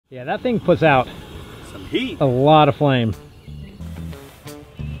Yeah, that thing puts out some heat. A lot of flame.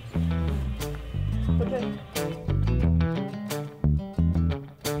 Okay.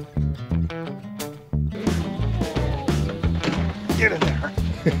 Get in there.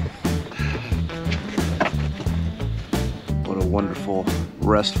 What a wonderful,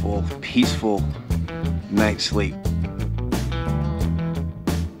 restful, peaceful night's sleep.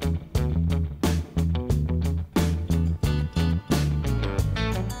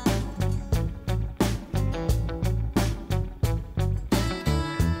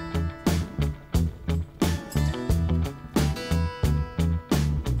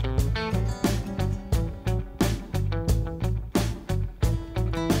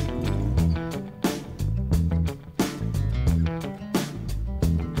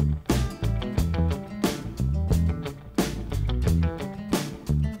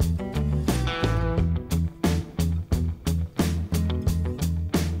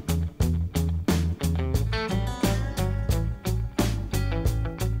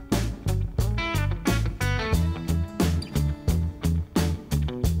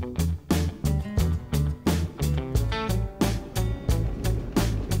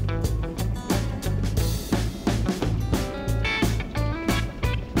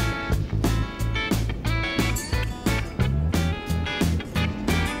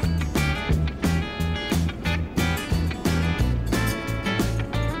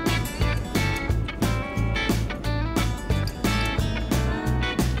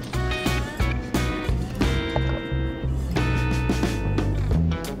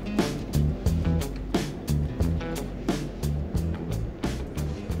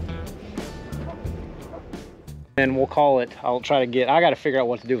 And we'll call it, I gotta figure out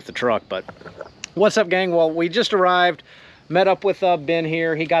what to do with the truck. But what's up, gang? Well, we just arrived, met up with Ben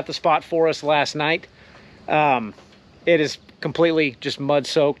here. He got the spot for us last night. It is completely just mud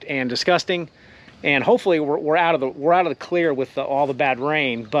soaked and disgusting, and hopefully we're out of the clear with all the bad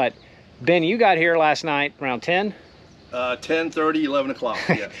rain. But Ben, you got here last night around 10? 10:30, 11 o'clock,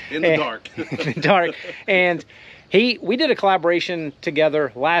 yeah, in the dark. In the dark. And we did a collaboration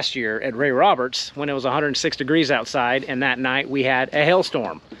together last year at Ray Roberts when it was 106 degrees outside, and that night we had a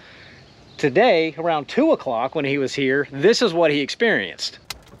hailstorm. Today, around 2 o'clock when he was here, this is what he experienced.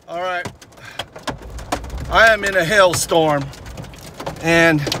 All right, I am in a hailstorm,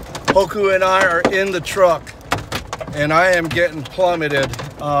 and Hoku and I are in the truck, and I am getting plummeted.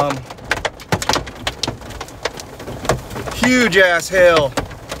 Huge ass hail.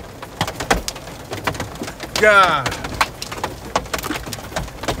 God,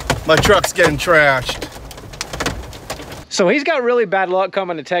 my truck's getting trashed. So he's got really bad luck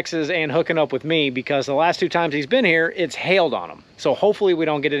coming to Texas and hooking up with me, because the last 2 times he's been here, it's hailed on him. So hopefully we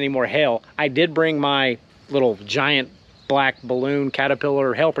don't get any more hail. I did bring my little giant black balloon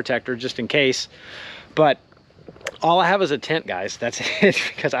caterpillar hail protector just in case. But all I have is a tent, guys. That's it,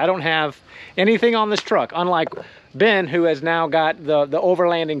 because I don't have anything on this truck. Unlike Ben, who has now got the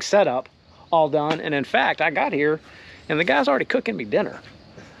overlanding setup all done. And in fact, I got here and the guy's already cooking me dinner.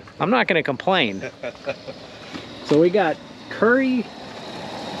 I'm not going to complain. So we got curry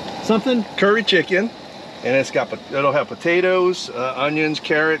something, curry chicken, and it'll have potatoes, onions,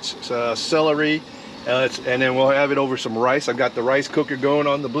 carrots, celery, and then we'll have it over some rice. I've got the rice cooker going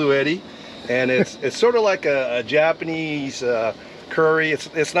on the Blue Eddy, and it's sort of like a Japanese curry.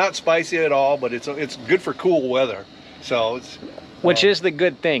 It's not spicy at all, but it's good for cool weather. So it's which is the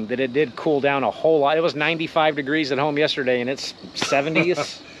good thing, that it did cool down a whole lot. It was 95 degrees at home yesterday, and it's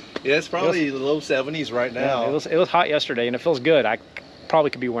 70s. Yeah, it's probably the low 70s right now. Yeah, it was hot yesterday, and it feels good. I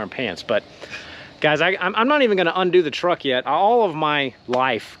probably could be wearing pants, but guys, I'm not even going to undo the truck yet. All of my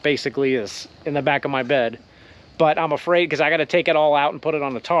life basically is in the back of my bed, but I'm afraid because I got to take it all out and put it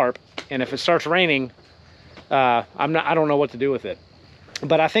on the tarp, and if it starts raining, I don't know what to do with it.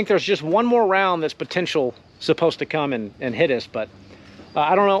 But I think there's just one more round that's supposed to come and hit us. But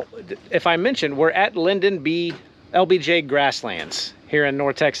I don't know if I mentioned, we're at LBJ Grasslands here in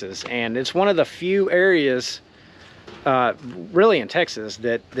North Texas, and it's one of the few areas really in Texas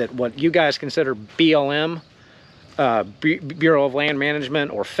that what you guys consider BLM, Bureau of Land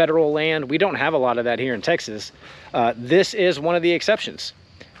Management, or federal land. We don't have a lot of that here in Texas. This is one of the exceptions.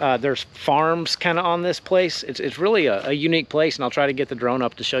 There's farms kind of on this place. It's really a unique place, and I'll try to get the drone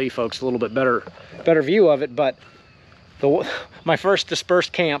up to show you folks a little bit better view of it. But my first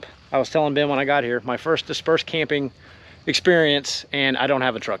dispersed camp, I was telling Ben when I got here, my first dispersed camping experience, and I don't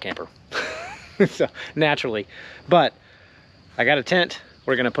have a truck camper. So naturally, but I got a tent.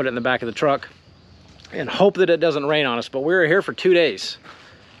 We're gonna put it in the back of the truck and hope that it doesn't rain on us. But we were here for 2 days,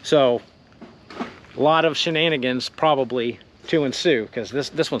 so a lot of shenanigans probably to ensue, because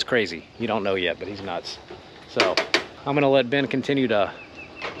this one's crazy. You don't know yet, but he's nuts. So I'm gonna let Ben continue to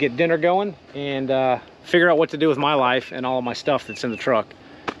get dinner going and figure out what to do with my life and all of my stuff that's in the truck.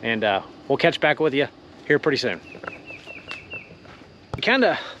 And we'll catch back with you here pretty soon. Kind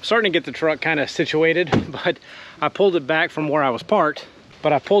of starting to get the truck kind of situated, but I pulled it back from where I was parked,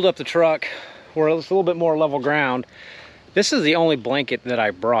 but I pulled up the truck where it's a little bit more level ground. This is the only blanket that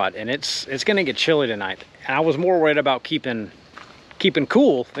I brought, and it's gonna get chilly tonight. And I was more worried about keeping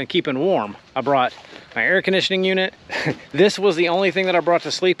cool than keeping warm. I brought my air conditioning unit. This was the only thing that I brought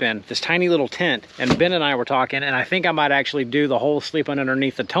to sleep in, this tiny little tent. And Ben and I were talking, and I think I might actually do the whole sleeping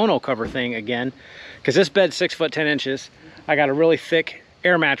underneath the tonneau cover thing again, because this bed's 6 foot 10 inches. I got a really thick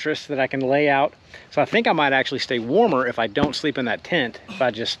air mattress that I can lay out. So I think I might actually stay warmer if I don't sleep in that tent, if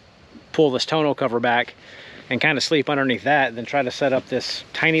I just pull this tonneau cover back and kind of sleep underneath that, then try to set up this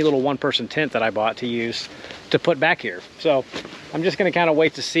tiny little one-person tent that I bought to use to put back here. So I'm just gonna kind of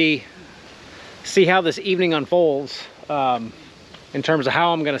wait to see how this evening unfolds in terms of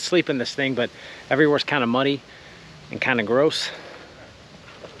how I'm gonna sleep in this thing, but everywhere's kind of muddy and kind of gross.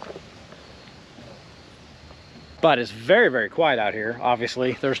 But it's very, very quiet out here,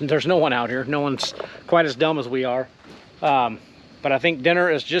 obviously. There's no one out here. No one's quite as dumb as we are. But I think dinner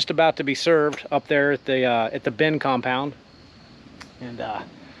is just about to be served up there at the Ben compound. And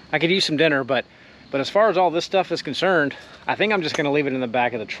I could use some dinner, but as far as all this stuff is concerned, I think I'm just gonna leave it in the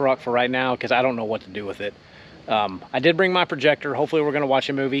back of the truck for right now, because I don't know what to do with it. I did bring my projector. Hopefully we're gonna watch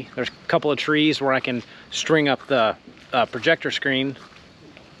a movie. There's a couple of trees where I can string up the projector screen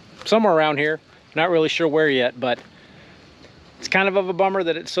somewhere around here. Not really sure where yet, but it's kind of a bummer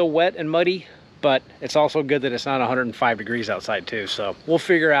that it's so wet and muddy, but it's also good that it's not 105 degrees outside too. So we'll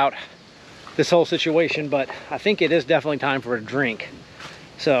figure out this whole situation, but I think it is definitely time for a drink.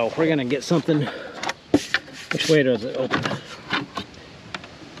 So we're gonna get something. Which way does it open?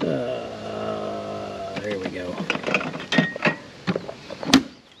 There we go.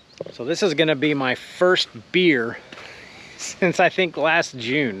 So this is gonna be my first beer since I think last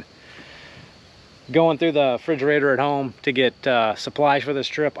June. Going through the refrigerator at home to get supplies for this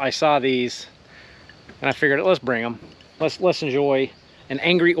trip, I saw these and I figured, let's bring them. Let's enjoy an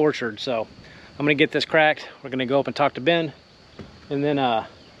Angry Orchard. So I'm gonna get this cracked. We're gonna go up and talk to Ben, and then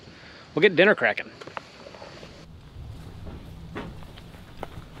we'll get dinner cracking.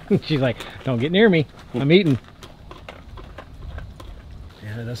 She's like, don't get near me, I'm eating.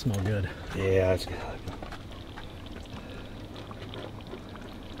 Yeah, that does smell good. Yeah, that's good.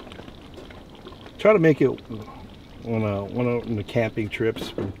 Try to make it on the camping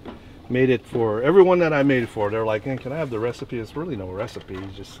trips. Made it for everyone that I made it for. They're like, hey, can I have the recipe? It's really no recipe. You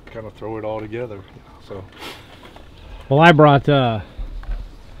just kind of throw it all together. So, well, I brought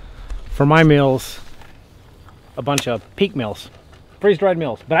for my meals a bunch of peak meals, freeze-dried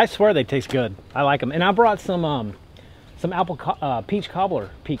meals, but I swear they taste good. I like them. And I brought some peach cobbler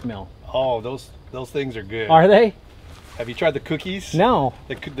peak meal. Oh, those things are good. Are they? Have you tried the cookies? No.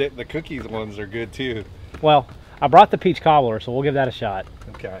 The cookies ones are good too. Well, I brought the peach cobbler, so we'll give that a shot.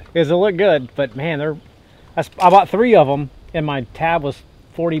 Okay. Because they look good, but man, I bought 3 of them, and my tab was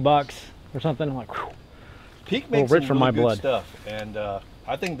 40 bucks or something. I'm like, whew. Peak makes some really good stuff, and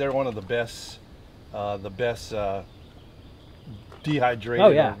I think they're one of the best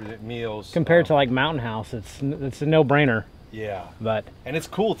dehydrated meals compared to like Mountain House. It's a no-brainer. Yeah, but and it's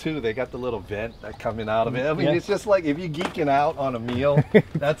cool too. They got the little vent that coming out of it. I mean, it's just like if you're geeking out on a meal,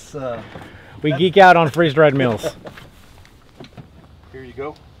 that's we geek out on freeze-dried meals. Here you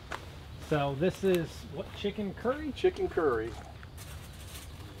go. So this is what, chicken curry? Chicken curry.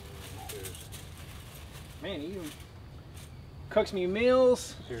 Man, he cooks me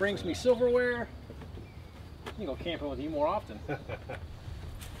meals, brings me silverware. I can go camping with you more often.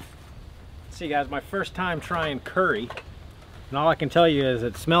 See, guys, my first time trying curry. And all I can tell you is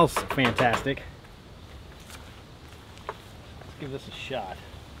it smells fantastic. Let's give this a shot.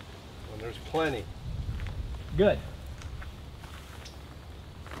 And there's plenty. Good.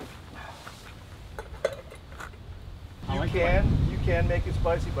 You can make it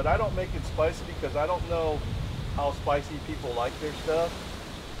spicy, but I don't make it spicy because I don't know how spicy people like their stuff.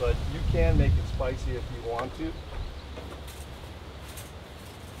 But you can make it spicy if you want to.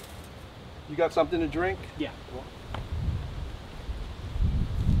 You got something to drink? Yeah. Well,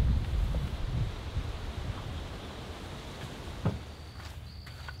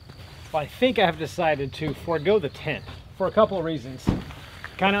 I think I have decided to forego the tent for a couple of reasons.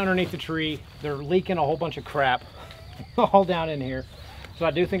 Kind of underneath the tree, they're leaking a whole bunch of crap all down in here. So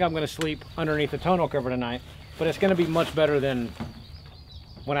I do think I'm going to sleep underneath the tonneau cover tonight, but it's going to be much better than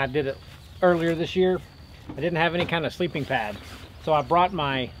when I did it earlier this year. I didn't have any kind of sleeping pad. So I brought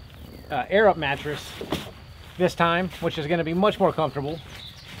my air up mattress this time, which is going to be much more comfortable.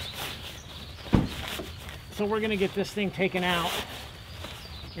 So we're going to get this thing taken out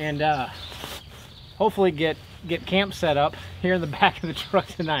and hopefully get camp set up here in the back of the truck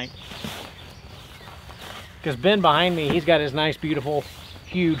tonight. Because Ben behind me, he's got his nice, beautiful,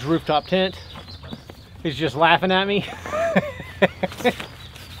 huge rooftop tent. He's just laughing at me.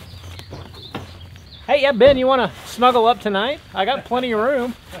 Hey, yeah, Ben, you want to snuggle up tonight? I got plenty of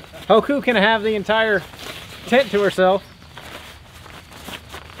room. Hoku can have the entire tent to herself.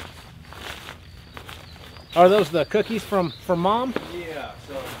 Are those the cookies from Mom? Yeah,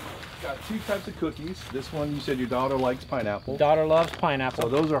 so got two types of cookies. This one, you said your daughter likes pineapple. Daughter loves pineapple. So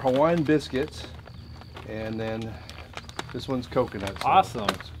those are Hawaiian biscuits. And then this one's coconut. So awesome.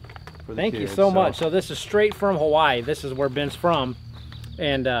 Thank you so much. So this is straight from Hawaii. This is where Ben's from.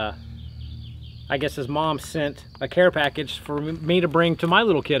 And I guess his mom sent a care package for me to bring to my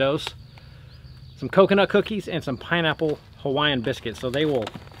little kiddos. Some coconut cookies and some pineapple Hawaiian biscuits. So they will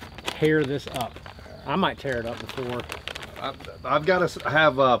tear this up. I might tear it up before. I've got to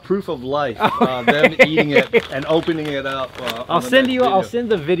have proof of life, them eating it and opening it up. I'll send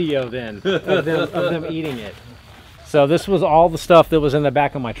the video then of them eating it. So this was all the stuff that was in the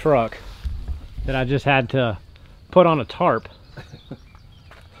back of my truck that I just had to put on a tarp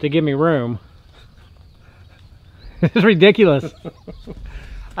to give me room. It's ridiculous.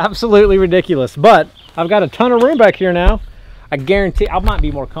 Absolutely ridiculous. But I've got a ton of room back here now. I guarantee I might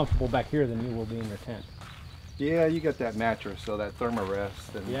be more comfortable back here than you will be in your tent. Yeah, you got that mattress, so that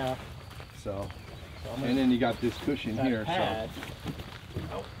thermarest. And yeah. So and then you got this cushion here. Pad. So.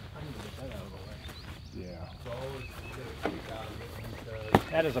 Oh, I need to get that out of the way. Yeah.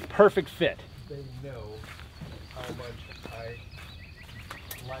 That is a perfect fit. They know how much I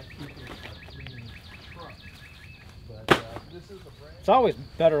like keeping a clean truck. But this is a brand. It's always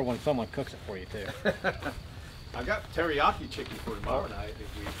better when someone cooks it for you too. I got teriyaki chicken for tomorrow night if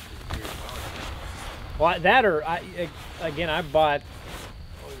we're well, that or again, I bought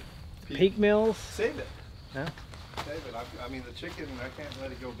Peak Mills. Save it. Yeah. Save it. I mean, the chicken, I can't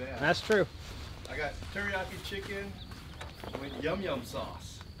let it go bad. That's true. I got teriyaki chicken with yum yum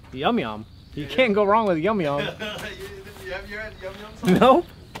sauce. Yum yum. You can't go wrong with yum yum. Have you had yum yum sauce? Nope.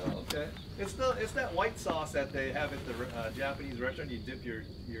 Oh, okay. It's that white sauce that they have at the Japanese restaurant. You dip your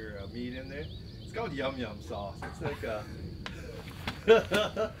meat in there. It's called yum yum sauce. It's like a...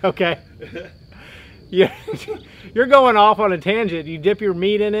 Okay. Yeah, you're going off on a tangent. You dip your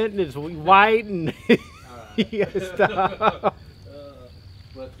meat in it, and it's white, and stuff.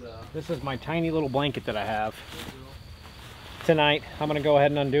 This is my tiny little blanket that I have. Tonight, I'm going to go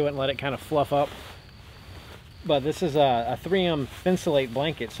ahead and undo it and let it kind of fluff up. But this is a 3M thinsulate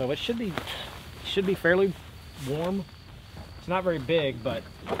blanket, so it should be fairly warm. It's not very big, but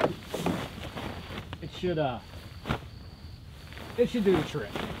it should do the trick.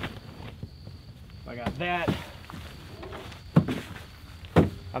 I got that.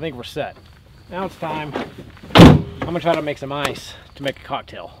 I think we're set. Now it's time. I'm gonna try to make some ice to make a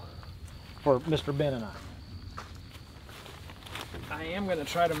cocktail for Mr. Ben and I am gonna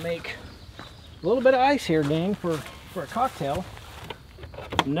try to make a little bit of ice here, gang, for a cocktail.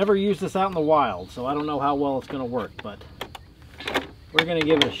 Never used this out in the wild, so I don't know how well it's gonna work, but we're gonna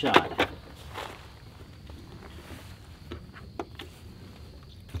give it a shot.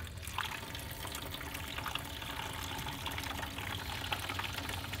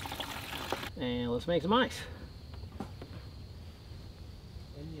 And let's make some ice.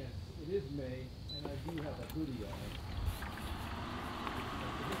 And yes, it is May, and I do have a hoodie on.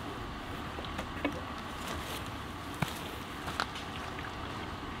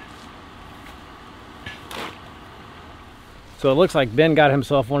 So it looks like Ben got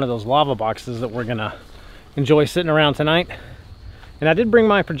himself one of those lava boxes that we're gonna enjoy sitting around tonight. And I did bring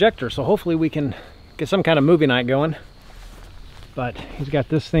my projector, so hopefully we can get some kind of movie night going. But he's got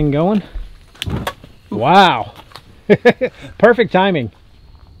this thing going. Wow. Perfect timing.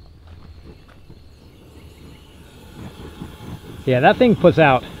 Yeah, that thing puts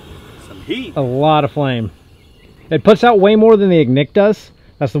out Some heat. a lot of flame. It puts out way more than the Ignic does.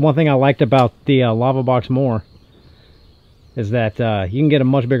 That's the one thing I liked about the lava box more, is that you can get a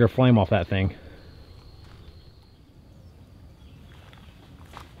much bigger flame off that thing.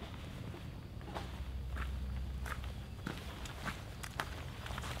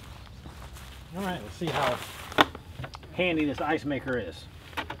 All right, let's see how handy this ice maker is.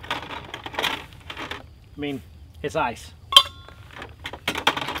 I mean, it's ice.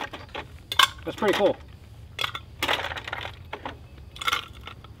 That's pretty cool.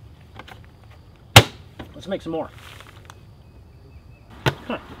 let's make some more.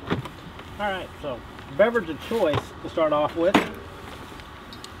 Huh. All right, so beverage of choice to start off with,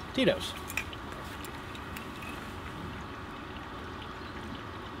 Tito's.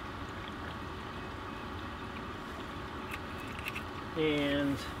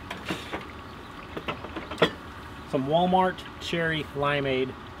 And some Walmart cherry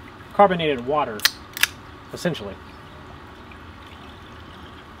limeade carbonated water, essentially.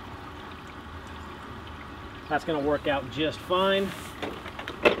 That's going to work out just fine.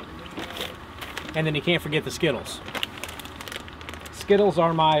 And then you can't forget the Skittles. Skittles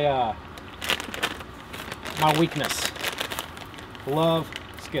are my my weakness. Love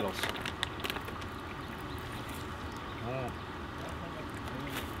Skittles.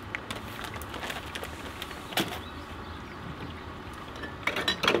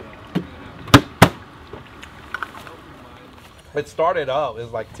 It started out, it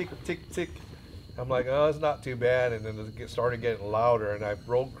was like tick, tick, tick. I'm like, oh, it's not too bad. And then it started getting louder, and I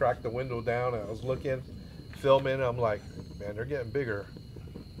cracked the window down, and I was looking, filming. I'm like, man, they're getting bigger.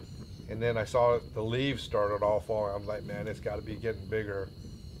 And then I saw the leaves started all falling. I'm like, man, it's got to be getting bigger.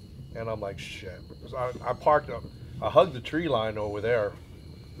 And I'm like, shit. So I parked up, I hugged the tree line over there,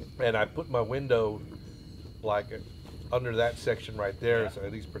 and I put my window like under that section right there, so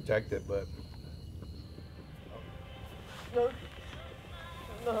at least protect it. But no,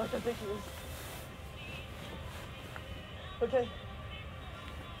 I think he is. Okay,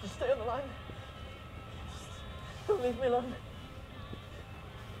 just stay on the line. Just don't leave me alone.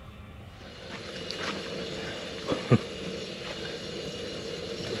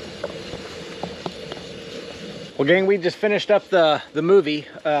 Well, gang, we just finished up the movie.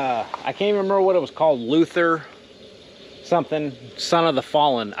 I can't even remember what it was called. Luther something, Son of the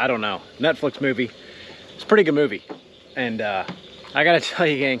Fallen. I don't know. Netflix movie. It's a pretty good movie. And I gotta tell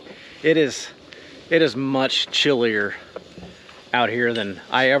you, gang, it is much chillier out here than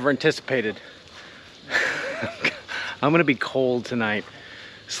I ever anticipated. I'm gonna be cold tonight,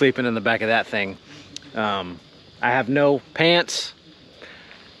 sleeping in the back of that thing. I have no pants.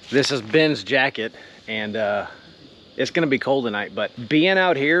 This is Ben's jacket, and it's gonna be cold tonight. But being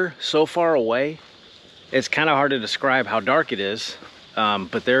out here so far away, it's kind of hard to describe how dark it is.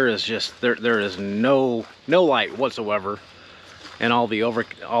 But there is just there is no light whatsoever, and all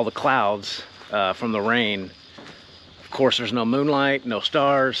the clouds from the rain. Of course, there's no moonlight, no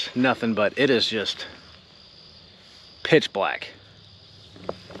stars, nothing, but it is just pitch black.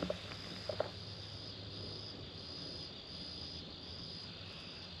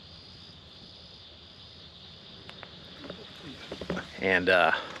 And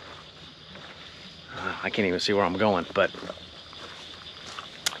I can't even see where I'm going, but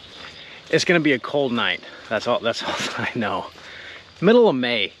it's gonna be a cold night. That's all I know. Middle of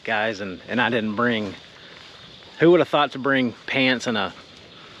May, guys, and I didn't bring, who would have thought to bring pants and a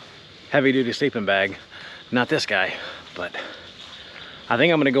heavy duty sleeping bag? Not this guy, but I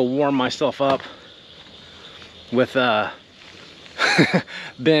think I'm gonna go warm myself up with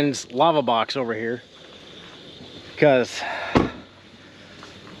Ben's lava box over here, because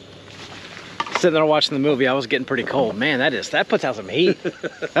sitting there watching the movie, I was getting pretty cold. Man, that puts out some heat.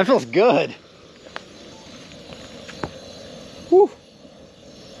 That feels good. Whew.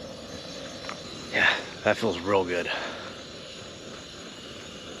 Yeah, that feels real good.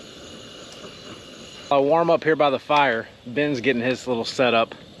 I warm up here by the fire. Ben's getting his little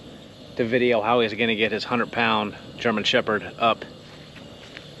setup to video how he's gonna get his 100-pound German Shepherd up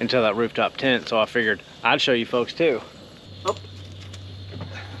into that rooftop tent. So I figured I'd show you folks too. oh.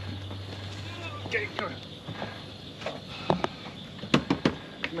 Okay, come on.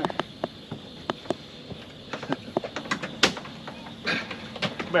 Come here.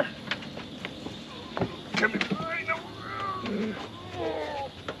 Come here. Come here. I know.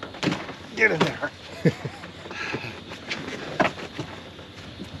 Get in there.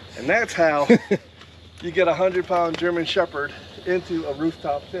 And that's how you get a 100-pound German Shepherd into a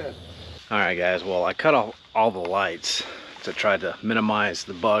rooftop tent. All right, guys, well, I cut off all the lights to try to minimize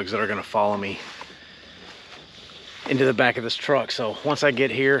the bugs that are gonna follow me into the back of this truck. So once I get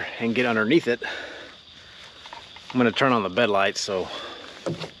here and get underneath it, I'm gonna turn on the bed lights so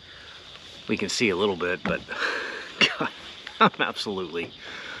we can see a little bit. But God, I'm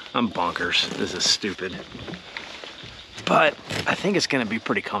bonkers. This is stupid. But I think it's gonna be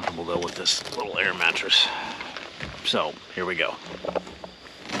pretty comfortable though with this little air mattress. So here we go.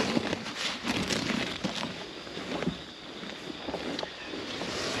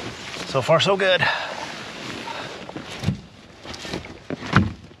 So far so good.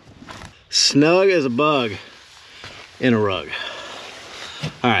 Snug as a bug in a rug.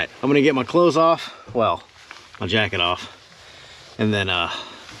 All right, I'm gonna get my clothes off. Well, my jacket off, and then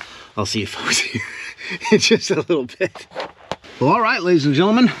I'll see you folks here in just a little bit. Well, all right, ladies and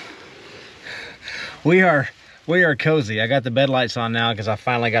gentlemen, we are cozy. I got the bed lights on now because I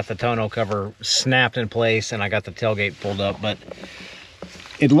finally got the tonneau cover snapped in place and I got the tailgate pulled up, but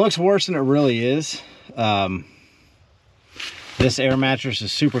it looks worse than it really is. This air mattress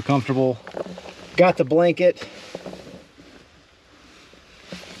is super comfortable. Got the blanket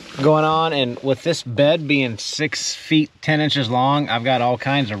going on, and with this bed being 6 feet 10 inches long, I've got all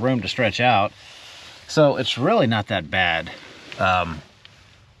kinds of room to stretch out. So it's really not that bad.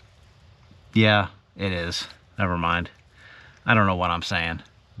 Yeah, it is. Never mind. I don't know what I'm saying,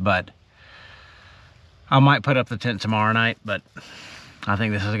 but I might put up the tent tomorrow night, but I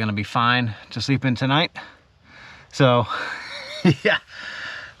think this is gonna be fine to sleep in tonight. So, yeah.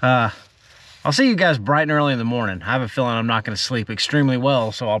 I'll see you guys bright and early in the morning. I have a feeling I'm not gonna sleep extremely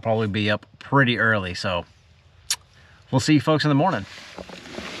well, so I'll probably be up pretty early. So, we'll see you folks in the morning.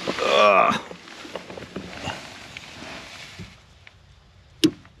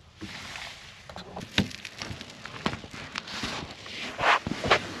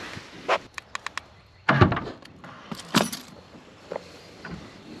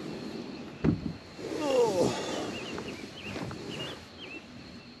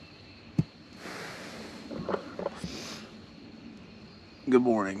 Good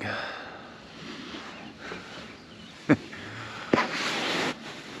morning.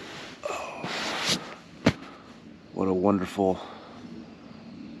 Oh, what a wonderful,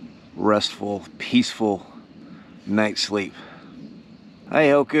 restful, peaceful night's sleep. Hey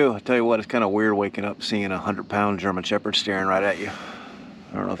Hoku, I tell you what, it's kind of weird waking up seeing a 100-pound German Shepherd staring right at you.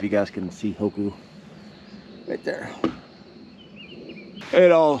 I don't know if you guys can see Hoku right there.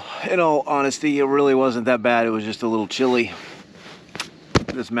 In all honesty, it really wasn't that bad. It was just a little chilly.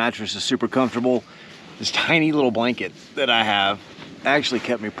 This mattress is super comfortable. This tiny little blanket that I have actually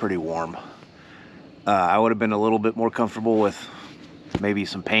kept me pretty warm. I would have been a little bit more comfortable with maybe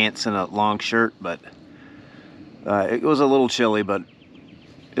some pants and a long shirt, but it was a little chilly, but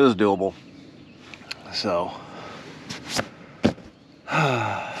it was doable. So,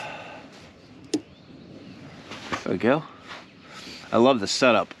 there we go. I love the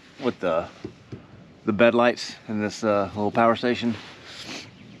setup with the bed lights and this little power station.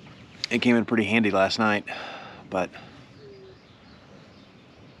 It came in pretty handy last night, but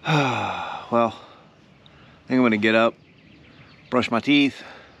well, I think I'm gonna get up, brush my teeth,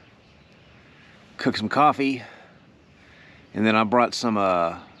 cook some coffee, and then I brought some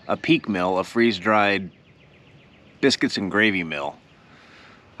a peak mill, a freeze-dried biscuits and gravy mill.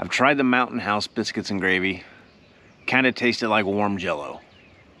 I've tried the Mountain House biscuits and gravy. Kind of tasted like warm Jello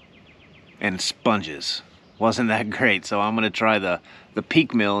and sponges. Wasn't that great, so I'm gonna try the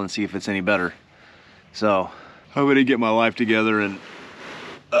peak mill and see if it's any better. So I'm gonna get my life together and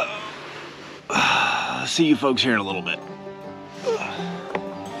see you folks here in a little bit.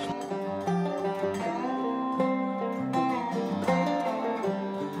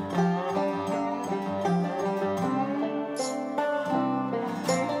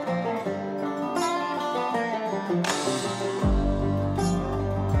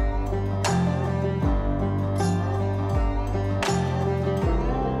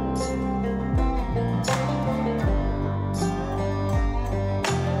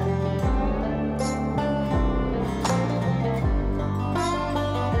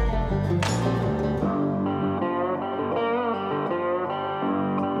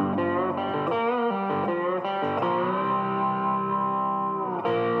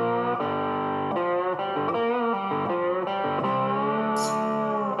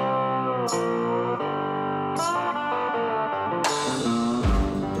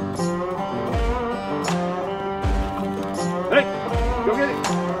 Go get it.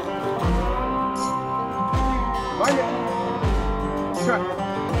 Find it. Truck.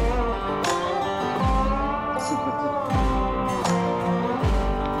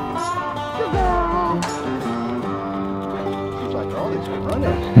 She's like, all these are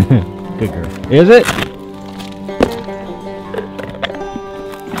running. Good girl. Is it?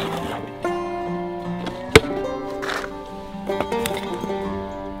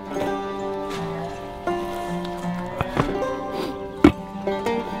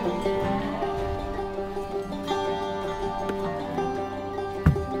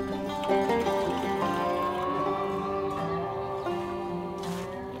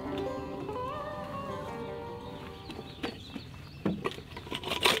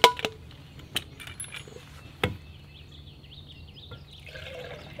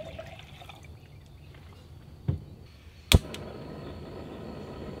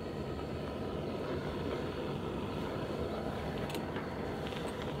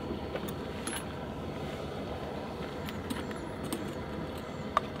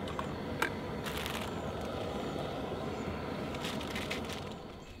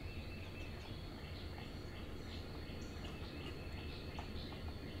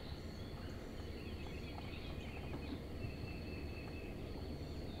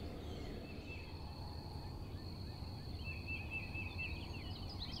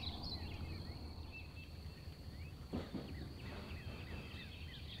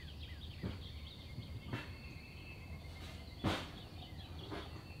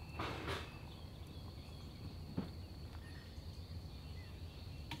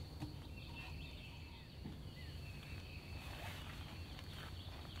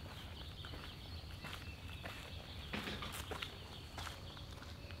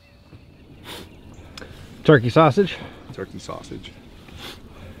 Turkey sausage. Turkey sausage.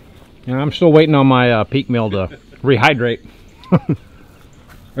 And I'm still waiting on my peak meal to rehydrate.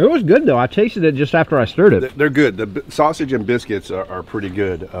 It was good though. I tasted it just after I stirred it. They're good. The sausage and biscuits are pretty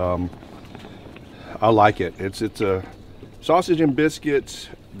good. I like it. It's a sausage and biscuits,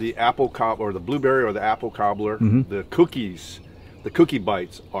 the apple cobbler, or the blueberry or the apple cobbler. The cookies, the cookie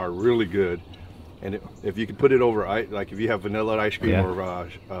bites are really good. And if you can put it over, like if you have vanilla ice cream or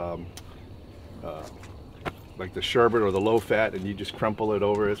like the sherbet or the low fat, and you just crumple it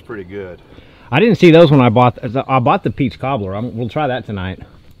over, it's pretty good. I didn't see those when I bought the peach cobbler. We'll try that tonight,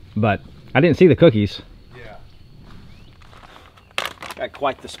 but I didn't see the cookies. Yeah. Got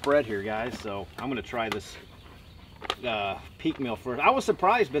quite the spread here, guys. So I'm gonna try this peak meal first. I was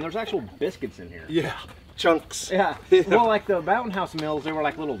surprised, Ben. There's actual biscuits in here. Yeah, chunks. Yeah. Well, like the Mountain House meals, they were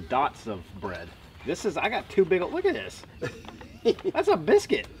like little dots of bread. This is, I got two big, look at this. That's a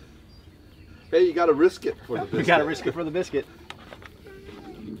biscuit. Hey, you gotta risk it for the biscuit. You gotta risk it for the biscuit.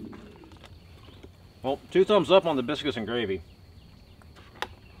 Well, 2 thumbs up on the biscuits and gravy.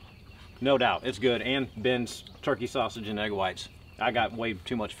 No doubt, it's good. And Ben's turkey sausage and egg whites. I got way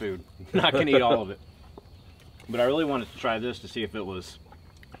too much food. Not gonna eat all of it. But I really wanted to try this to see if it was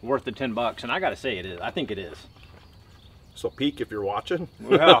worth the 10 bucks. And I gotta say it is. I think it is. So Peak, if you're watching,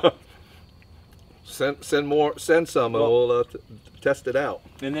 Yeah. send some, and we'll test it out.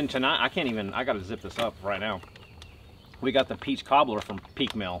 And then tonight, I gotta zip this up right now. We got the peach cobbler from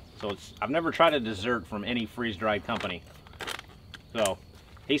Peak Mill. So I've never tried a dessert from any freeze-dried company. So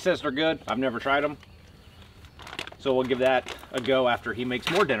he says they're good. I've never tried them. So we'll give that a go after he makes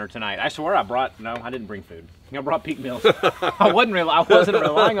more dinner tonight. I swear no, I didn't bring food. I brought Peak Mills. I wasn't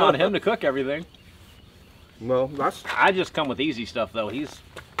relying on him to cook everything. Well, I just come with easy stuff though. He's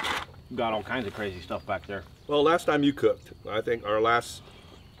got all kinds of crazy stuff back there. well, last time you cooked, I think our last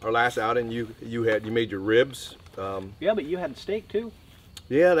outing, you made your ribs. Yeah, but you had steak too.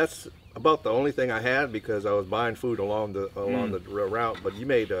 Yeah, that's about the only thing I had because I was buying food along the route. But you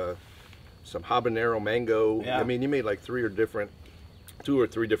made some habanero mango. Yeah. I mean, you made like 2 or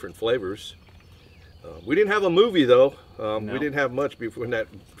 3 different flavors. We didn't have a movie though. No. We didn't have much before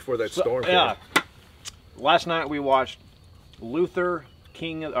that storm came. Yeah. Last night we watched Luther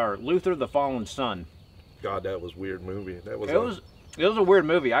the Fallen Sun. God, that was a weird movie. It was a weird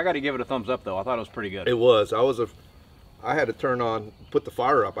movie. I got to give it a thumbs up though. I thought it was pretty good. It was. I had to put the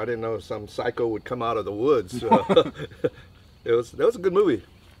fire up. I didn't know some psycho would come out of the woods. That was a good movie.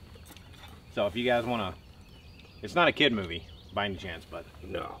 So if you guys want to, it's not a kid movie by any chance, but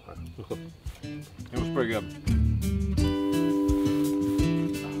no, it was pretty good.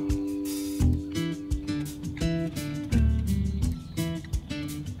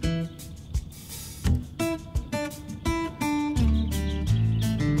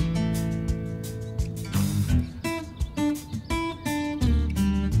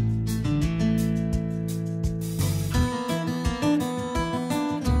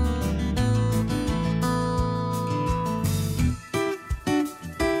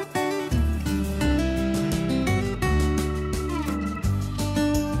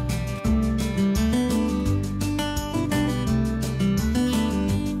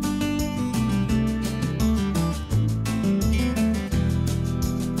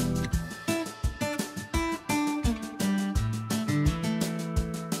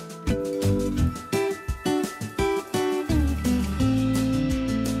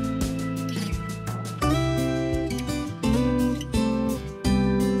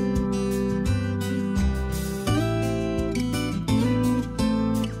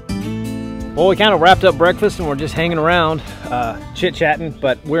 Well, we kind of wrapped up breakfast and we're just hanging around, chit-chatting,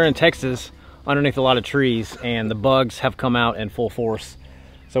 but we're in Texas underneath a lot of trees and the bugs have come out in full force.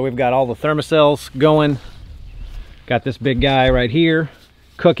 So we've got all the thermocells going. Got this big guy right here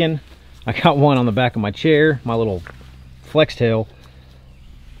cooking. I got one on the back of my chair, my little flex tail.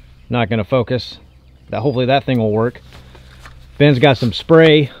 Not gonna focus. Hopefully that thing will work. Ben's got some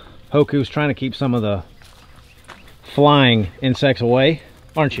spray. Hoku's trying to keep some of the flying insects away,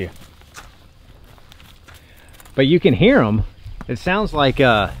 aren't you? But you can hear them. It sounds like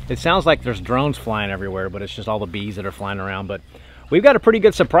there's drones flying everywhere, but it's just all the bees that are flying around. But we've got a pretty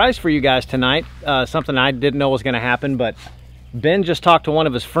good surprise for you guys tonight. Something I didn't know was going to happen, but Ben just talked to one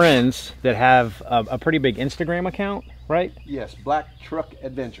of his friends that have a pretty big Instagram account, right? Yes, Black Truck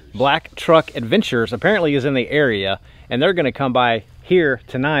Adventures. Black Truck Adventures apparently is in the area, and they're going to come by here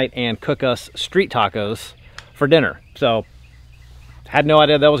tonight and cook us street tacos for dinner. So had no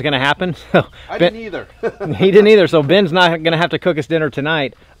idea that was going to happen. I didn't either. He didn't either. So Ben's not going to have to cook us dinner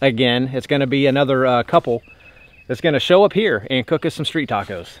tonight again. It's going to be another couple that's going to show up here and cook us some street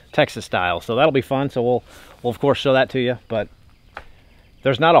tacos, Texas style. So that'll be fun. So we'll of course show that to you, but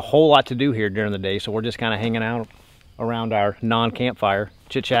there's not a whole lot to do here during the day. So we're just kind of hanging out around our non-campfire,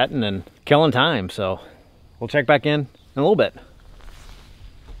 chit-chatting and killing time. So we'll check back in a little bit.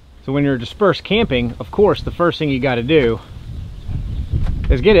 So when you're dispersed camping, of course, the first thing you got to do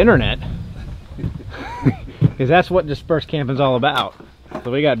is get internet. Because that's what dispersed camping's all about.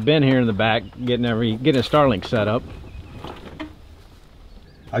 So we got Ben here in the back getting a Starlink set up.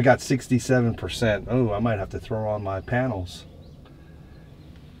 I got 67%. Oh, I might have to throw on my panels.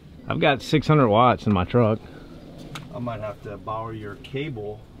 I've got 600 watts in my truck. I might have to borrow your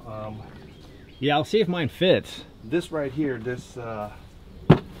cable. Yeah, I'll see if mine fits. This right here, this let's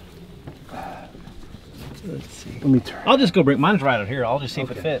see. Let me turn. I'll just go bring mine's right out here. I'll just see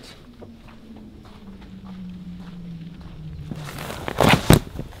if it fits.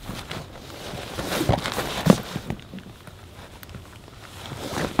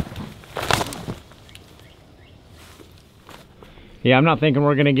 Yeah, I'm not thinking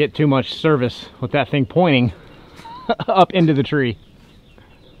we're gonna get too much service with that thing pointing up into the tree.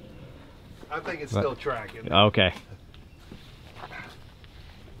 I think it's still tracking. Okay.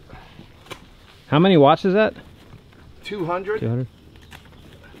 How many watts is that? 200. 200.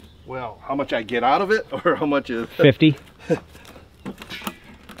 Well, how much I get out of it, or how much is 50.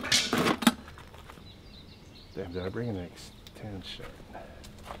 Damn, did I bring an extension?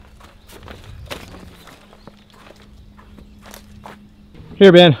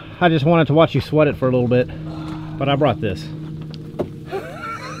 Here, Ben, I just wanted to watch you sweat it for a little bit, but I brought this.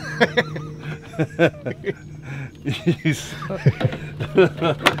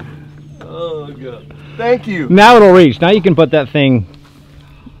 Oh, God. Thank you. Now it'll reach. Now you can put that thing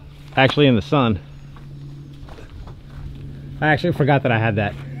actually in the sun. I actually forgot that I had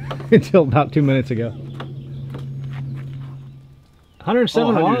that until about 2 minutes ago.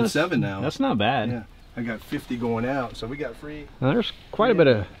 107 watts. 107 now. That's not bad. Yeah, I got 50 going out, so we got free. Now there's quite a bit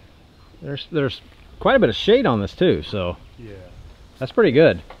of there's quite a bit of shade on this too, so yeah, that's pretty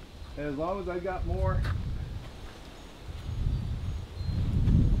good. As long as I got more,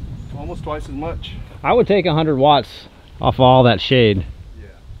 almost twice as much. I would take 100 watts off all that shade. Yeah,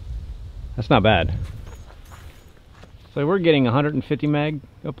 that's not bad. So we're getting 150 meg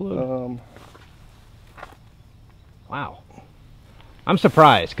upload. Wow, I'm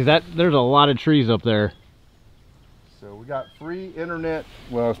surprised because there's a lot of trees up there. So we got free internet.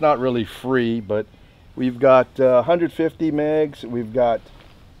 Well, it's not really free, but we've got 150 megs. We've got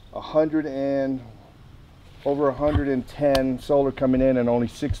over 110 solar coming in and only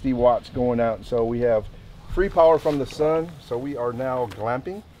 60 watts going out. So we have free power from the sun. So we are now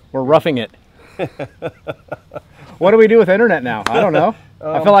glamping. We're roughing it. What do we do with internet now? I don't know.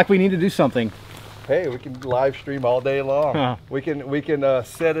 I feel like we need to do something. Hey, we can live stream all day long. Huh. We can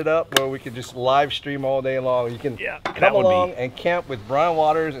set it up where we can just live stream all day long. You can come would along and camp with Brian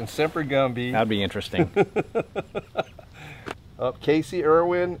Waters and Semper Gumbie. That'd be interesting. Casey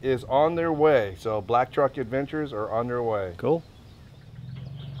Irwin is on their way. So Black Truck Adventures are on their way. Cool.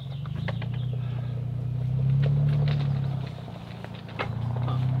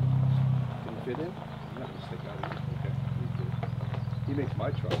 Can you fit in? I'm not gonna stick out of here. Okay. He makes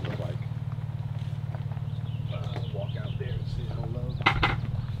my truck look like. Walk out there and say hello.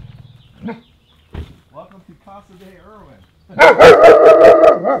 Welcome to Casa de Irwin.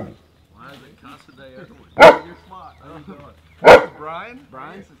 Why is it Casa de Irwin? Your spot. This is Brian.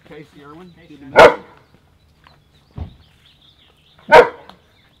 Brian, this is Casey Irwin.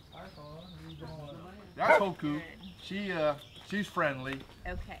 That's Hoku. She's friendly.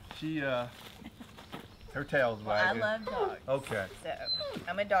 Okay. Her tail's Well, I wagging. love dogs. Okay. So,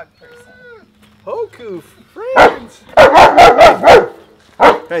 I'm a dog person. Hoku, friends.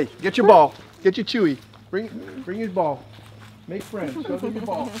 Hey, get your ball. Get your Chewy. Bring his ball. Make friends. Show them your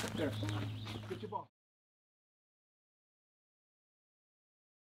ball. There. Get your ball.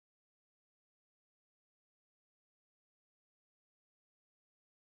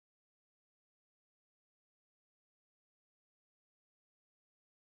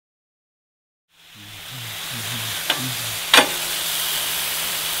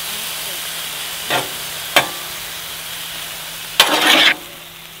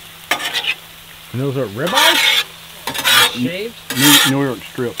 And those are ribeyes? Shaved? New York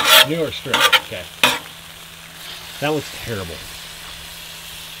strip. New York strip. Okay. That looks terrible.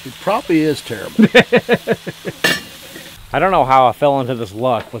 It probably is terrible. I don't know how I fell into this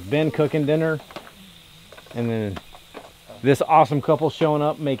luck with Ben cooking dinner and then this awesome couple showing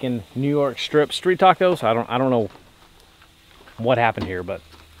up making New York strip street tacos. I don't know what happened here, but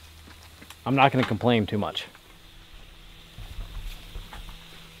I'm not going to complain too much.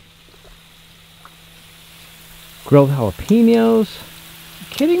 grilled jalapenos. You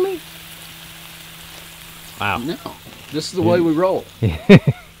kidding me? Wow. No, this is the way we roll. You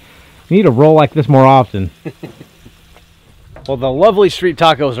need to roll like this more often. Well, the lovely street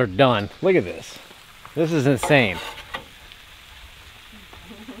tacos are done. Look at this. This is insane.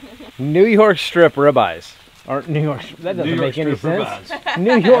 New York strip ribeyes. Or New York, that doesn't make any sense.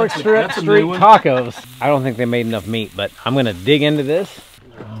 New York strip street tacos. I don't think they made enough meat, but I'm gonna dig into this.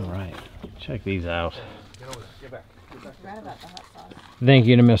 All right, check these out. Thank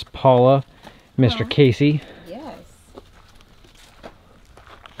you to Miss Paula, Mr. Casey. Yes.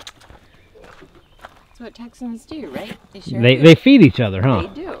 That's what Texans do, right? They feed each other, huh?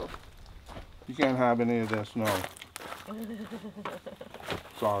 They do. You can't have any of this, no.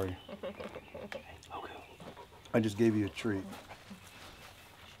 Sorry. I just gave you a treat.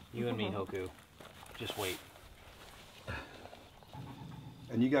 You and me, Hoku. Just wait.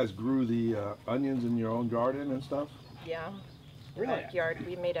 And you guys grew the onions in your own garden and stuff? Yeah. The Really? backyard.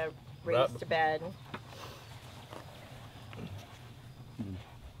 We made a raised bed.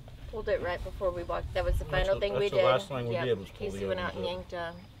 Pulled it right before we walked. That was the final thing we did. That's the last thing we did was pull Casey the went out and onions yanked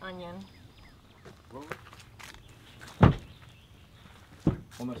an onion.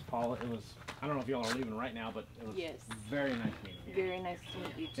 Well, Miss Paula, it was, I don't know if y'all are leaving right now, but it was Yes. very nice meeting you. Very nice to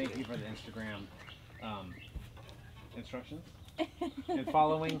meet you too. Thank you for the Instagram instructions and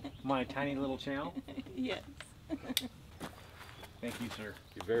following my tiny little channel. Yes. Thank you, sir.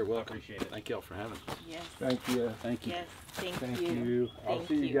 You're very welcome. Appreciate it. Thank y'all for having us. Yes. Thank you. Thank you. Yes. Thank Thank you. you. I'll Thank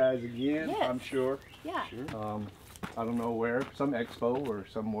see you guys again, Yes. I'm sure. Yeah. I don't know where, some expo or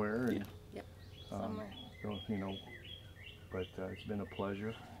somewhere. And, Yep. um, Somewhere. you know, but it's been a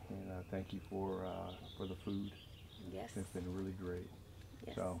pleasure, and thank you for the food. Yes. It's been really great.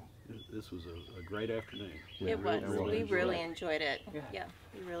 Yes. So This was a great afternoon. It was. really We really enjoyed enjoyed it. Yeah. Yeah.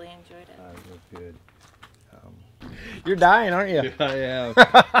 We really enjoyed it. it was good. You're dying, aren't you? I am.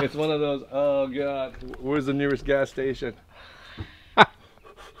 It's one of those. Oh God, where's the nearest gas station?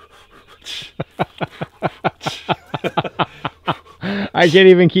 I can't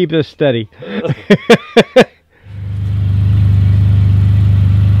even keep this steady.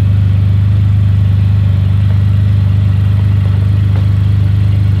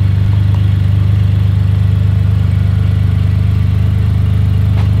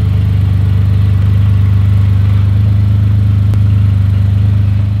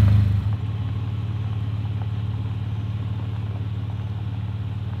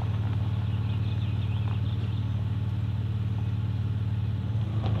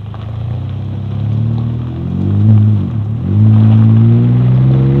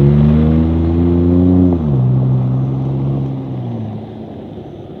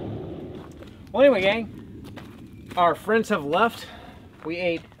 Well, anyway, gang, our friends have left. We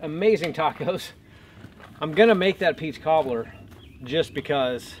ate amazing tacos. I'm gonna make that peach cobbler just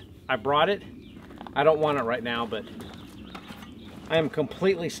because I brought it. I don't want it right now, but I am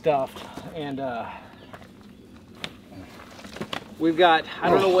completely stuffed. And we've got, I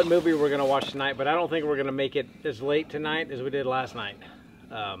don't know what movie we're gonna watch tonight, but I don't think we're gonna make it as late tonight as we did last night.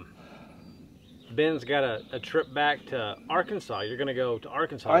 Ben's got a trip back to Arkansas. You're going to go to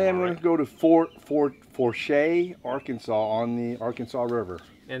Arkansas. I am tomorrow, going to go to Fort Shea, Arkansas, on the Arkansas River.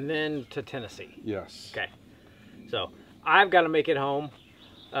 And then to Tennessee. Yes. Okay. So I've got to make it home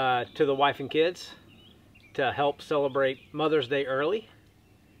to the wife and kids to help celebrate Mother's Day early.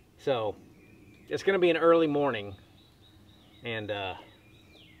 So it's going to be an early morning. And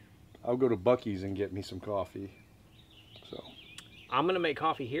I'll go to Buc-ee's and get me some coffee. So I'm going to make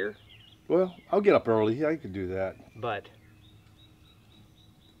coffee here. Well, I'll get up early. I could do that. But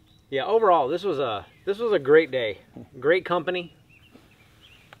yeah, overall, this was a great day. Great company.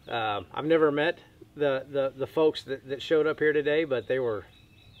 I've never met the folks that showed up here today, but they were,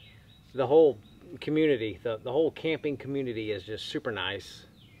 the whole community, the whole camping community is just super nice.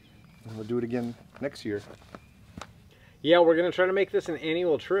 We'll do it again next year. Yeah, we're gonna try to make this an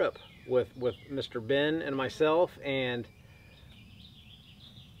annual trip with Mr. Ben and myself and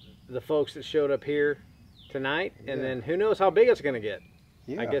the folks that showed up here tonight, and then who knows how big it's gonna get.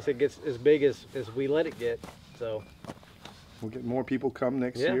 Yeah. I guess it gets as big as we let it get. So we'll get more people come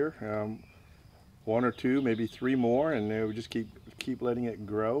next year. 1 or 2, maybe 3 more, and we'll just keep letting it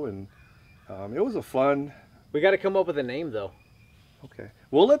grow. And it was a fun. We got to come up with a name though. Okay.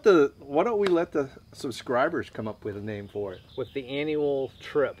 We'll why don't we let the subscribers come up with a name for it? With the annual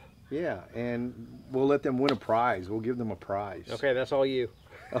trip. Yeah, and we'll let them win a prize. We'll give them a prize. Okay, that's all you.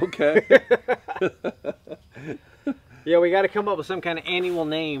 Okay. Yeah, we got to come up with some kind of annual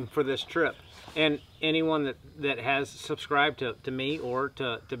name for this trip. And anyone that has subscribed to me or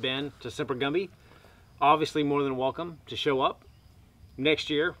to Ben, to Semper Gumbie, obviously more than welcome to show up next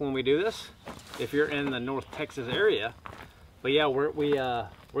year when we do this, if you're in the North Texas area. But yeah, we're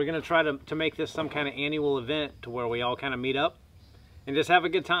gonna try to make this some kind of annual event to where we all kind of meet up and just have a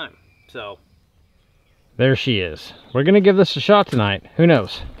good time. So there she is. We're gonna give this a shot tonight. Who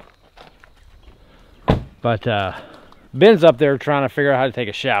knows? But Ben's up there trying to figure out how to take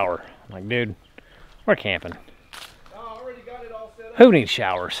a shower. I'm like, dude, we're camping. I already got it all set up. Who needs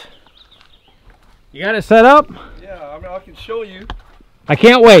showers? You got it set up? Yeah, I mean, I can show you. I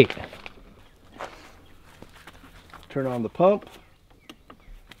can't wait. Turn on the pump.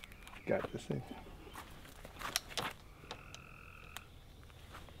 Got this thing.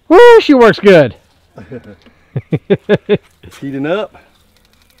 Woo, she works good. It's heating up.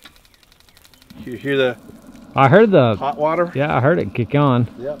 You hear the I heard the hot water? Yeah, I heard it kick on.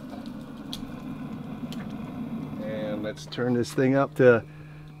 Yep. And let's turn this thing up to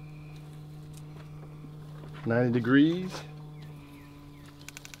 90 degrees.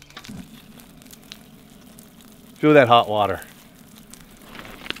 Feel that hot water.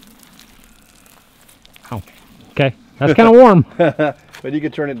 Oh, okay. That's kind of warm. But you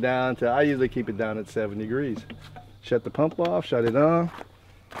can turn it down to, I usually keep it down at 7 degrees. Shut the pump off, shut it on,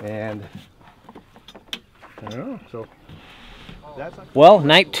 and I don't know, so that's Well,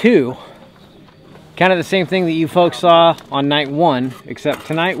 night 2, kind of the same thing that you folks saw on night 1, except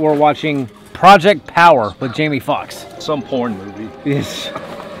tonight we're watching Project Power with Jamie Foxx. some porn movie. Yes.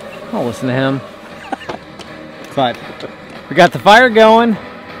 I'll listen to him. But we got the fire going.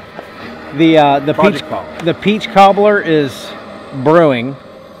 The peach cobbler is brewing.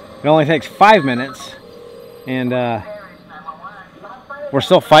 It only takes 5 minutes, and we're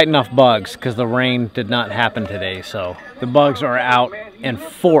still fighting off bugs because the rain did not happen today. So the bugs are out in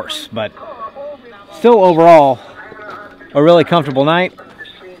force, but still overall a really comfortable night.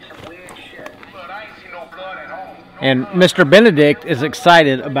 And Mr. Benedict is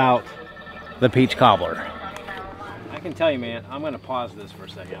excited about the peach cobbler. I can tell you, man, I'm going to pause this for a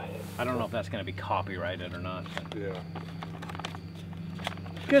second. I don't know if that's going to be copyrighted or not. Yeah.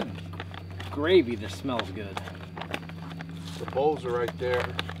 Good gravy, this smells good. The bowls are right there.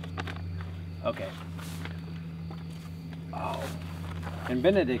 Okay. Oh. And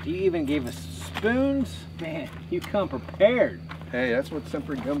Benedict, you even gave us spoons? Man, you come prepared. Hey, that's what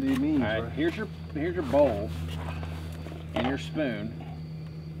Semper Gumbie means, All right, right? here's your bowl and your spoon.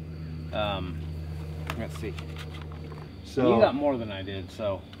 Let's see. So, You got more than I did,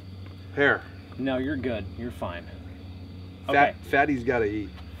 so here. no, you're good. You're fine. Okay, Fatty's got to eat.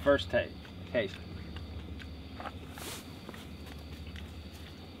 first taste.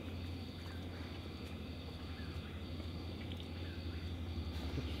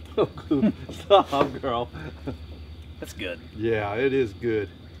 Stop, girl. That's good. Yeah, it is good.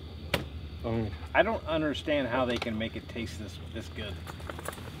 I don't understand how they can make it taste this good.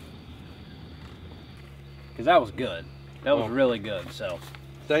 Because that was good. That was really good. So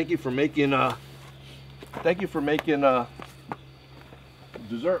Thank you for making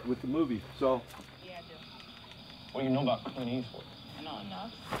dessert with the movie. So Yeah, I do. What do you know about Clint Eastwood? I know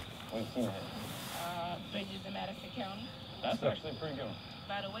enough. What have you seen? Bridges in Madison County. That's actually pretty good.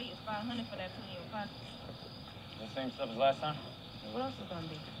 By the way, it's $500 for that 2-year pocket. The same stuff as last time? What else is gonna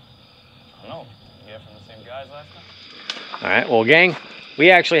be? I don't know. You get from the same guys last time? all right, well, gang,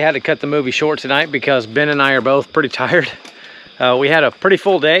 we actually had to cut the movie short tonight because Ben and I are both pretty tired. We had a pretty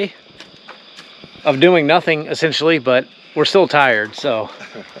full day of doing nothing essentially, but we're still tired. So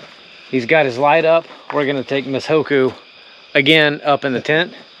he's got his light up. We're gonna take Miss Hoku again up in the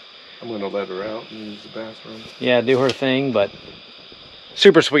tent. I'm gonna let her out and use the bathroom. Yeah, do her thing, but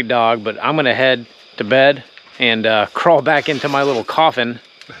super sweet dog. But I'm gonna head to bed and crawl back into my little coffin.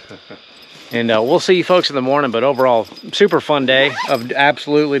 And we'll see you folks in the morning. But overall, super fun day of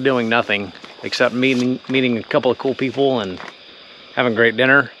absolutely doing nothing except meeting a couple of cool people and having great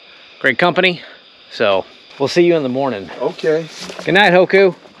dinner, great company. So we'll see you in the morning. Okay. Good night,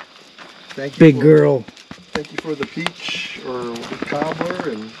 Hoku. Thank you. Big girl. Thank you for the peach or the cobbler,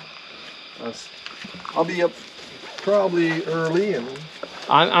 and I'll be up probably early, and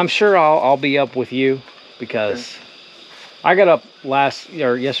I'm sure I'll be up with you because I got up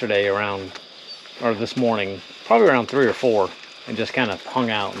yesterday around, or this morning, probably around 3 or 4, and just kind of hung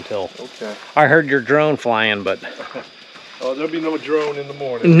out until I heard your drone flying. But oh, there'll be no drone in the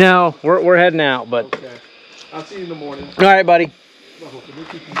morning. no, we're heading out. But Okay. I'll see you in the morning. all right, buddy.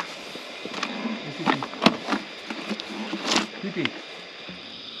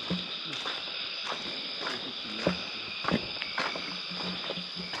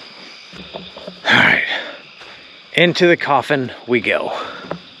 All right, into the coffin we go.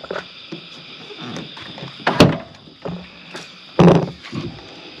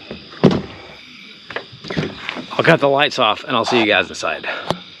 I'll cut the lights off and I'll see you guys inside.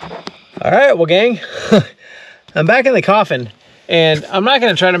 All right, well, gang, I'm back in the coffin, and I'm not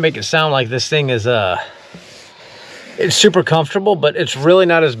gonna try to make it sound like this thing is it's super comfortable, but it's really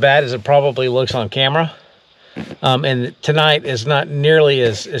not as bad as it probably looks on camera. And tonight is not nearly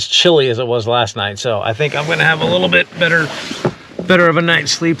as chilly as it was last night, so I think I'm gonna have a little bit better of a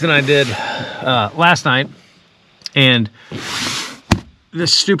night's sleep than I did last night. And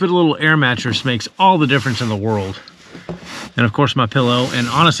this stupid little air mattress makes all the difference in the world. And of course my pillow, and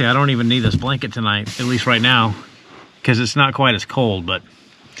honestly I don't even need this blanket tonight, at least right now, because it's not quite as cold. But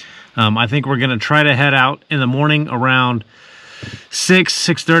I think we're gonna try to head out in the morning around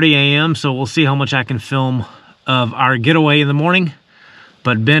 6:30 a.m. so we'll see how much I can film of our getaway in the morning.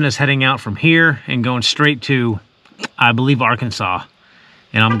 But Ben is heading out from here and going straight to, I believe, Arkansas,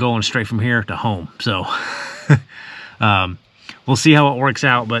 and I'm going straight from here to home. So we'll see how it works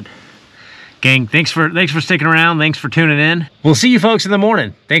out. But gang, thanks for sticking around. Thanks for tuning in. We'll see you folks in the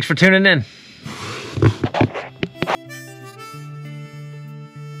morning. Thanks for tuning in.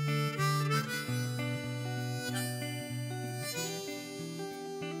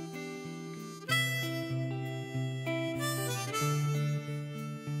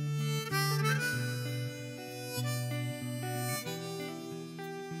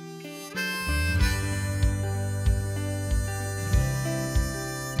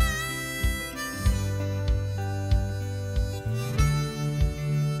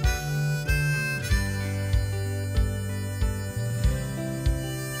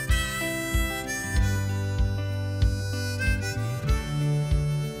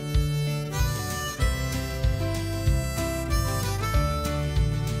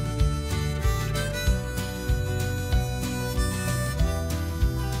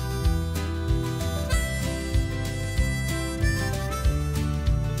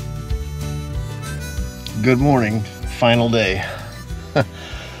 Good morning, final day. I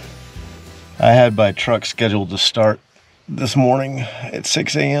had my truck scheduled to start this morning at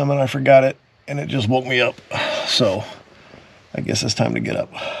 6 a.m. and I forgot it, and it just woke me up. So I guess it's time to get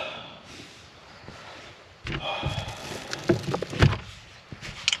up.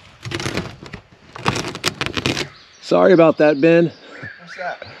 Sorry about that, Ben. What's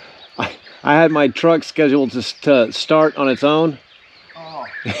that? I had my truck scheduled to start on its own. Oh,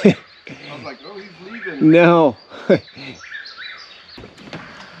 I was like, oh, he's leaving. No.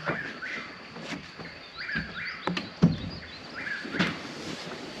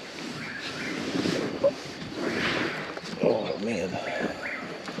 Oh, man.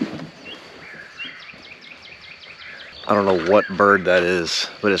 I don't know what bird that is,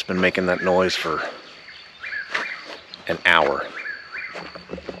 but it's been making that noise for an hour.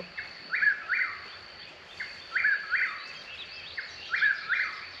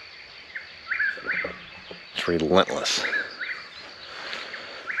 It's relentless.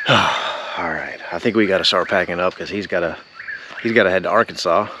 All right, I think we got to start packing up because he's got to head to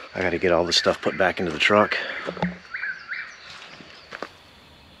Arkansas. I got to get all this stuff put back into the truck.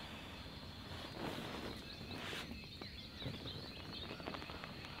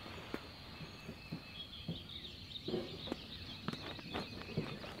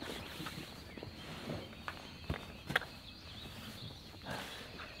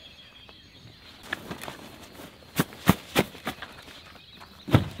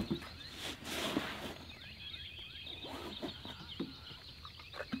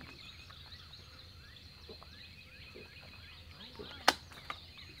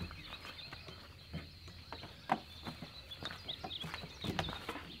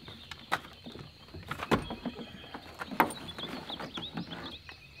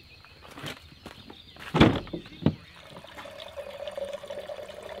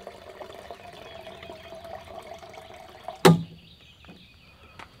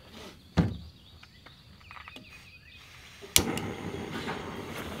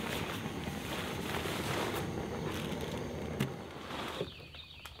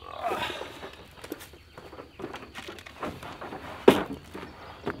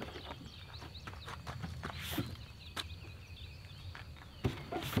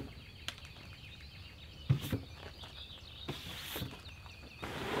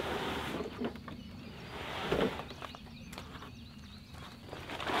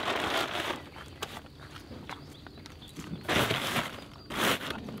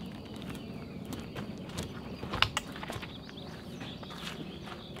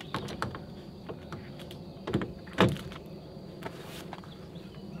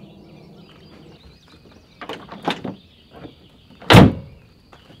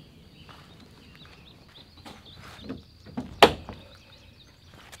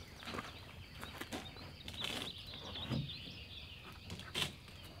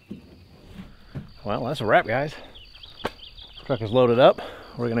 Well, that's a wrap, guys. Truck is loaded up.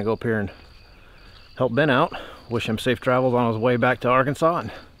 We're gonna go up here and help Ben out. Wish him safe travels on his way back to Arkansas,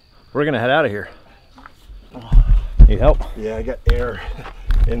 and we're gonna head out of here. Need help? Yeah, I got air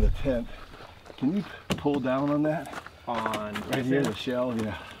in the tent. Can you pull down on that? On Right here, the shell,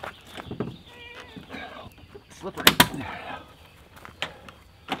 yeah. slippery. Yeah,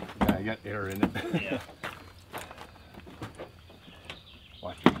 I got air in it. Yeah.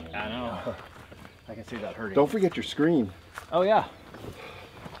 Watch your hand. I know. I can see that hurting. Don't forget your screen. Oh yeah.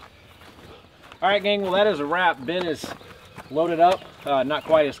 All right, gang. Well, that is a wrap. Ben is loaded up. Not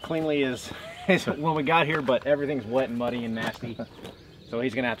quite as cleanly as when we got here, but everything's wet and muddy and nasty. So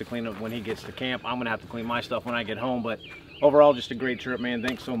he's gonna have to clean up when he gets to camp. I'm gonna have to clean my stuff when I get home. But overall, just a great trip, man.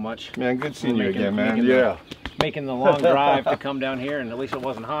 Thanks so much. Man, good seeing you Making- again, man. making Yeah. Making the long drive to come down here, and at least it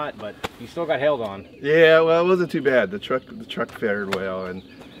wasn't hot. But you still got hailed on. Yeah, well, it wasn't too bad. The truck fared well, and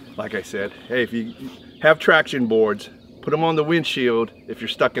like I said, hey, if you have traction boards, put them on the windshield if you're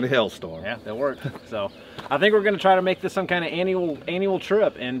stuck in a hailstorm. Yeah, that worked. So I think we're going to try to make this some kind of annual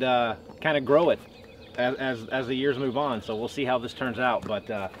trip and kind of grow it as the years move on. So we'll see how this turns out. But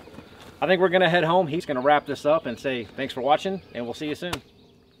I think we're going to head home. He's going to wrap this up and say thanks for watching, and we'll see you soon.